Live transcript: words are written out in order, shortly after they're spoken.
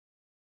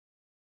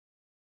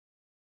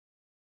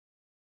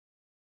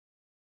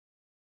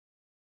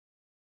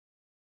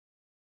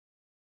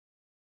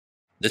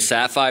The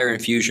Sapphire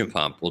Infusion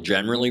pump will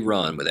generally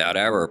run without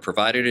error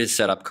provided it is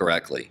set up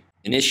correctly.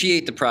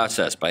 Initiate the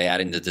process by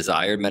adding the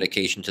desired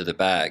medication to the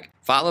bag,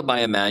 followed by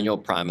a manual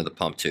prime of the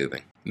pump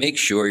tubing. Make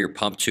sure your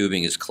pump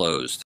tubing is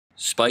closed.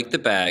 Spike the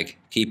bag,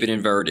 keep it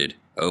inverted,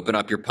 open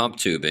up your pump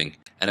tubing,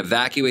 and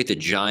evacuate the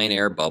giant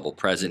air bubble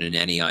present in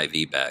any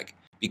IV bag.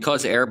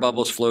 Because air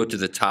bubbles float to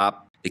the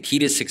top, the key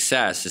to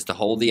success is to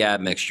hold the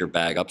admixture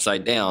bag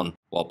upside down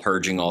while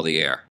purging all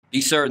the air. Be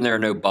certain there are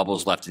no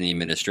bubbles left in the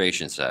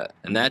administration set,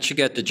 and that should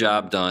get the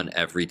job done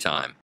every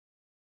time.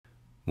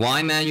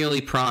 Why manually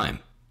prime?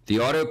 The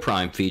auto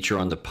prime feature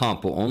on the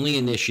pump will only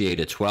initiate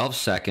a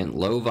 12-second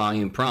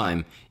low-volume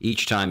prime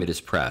each time it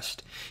is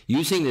pressed.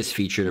 Using this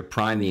feature to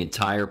prime the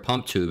entire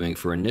pump tubing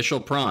for initial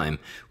prime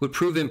would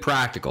prove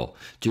impractical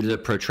due to the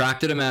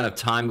protracted amount of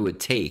time it would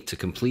take to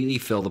completely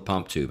fill the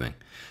pump tubing.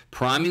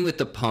 Priming with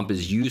the pump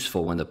is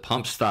useful when the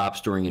pump stops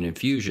during an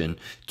infusion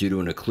due to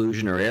an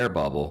occlusion or air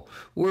bubble,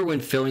 or when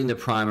filling the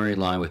primary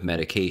line with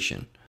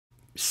medication.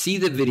 See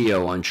the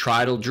video on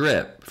Tridal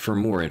Drip for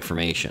more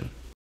information.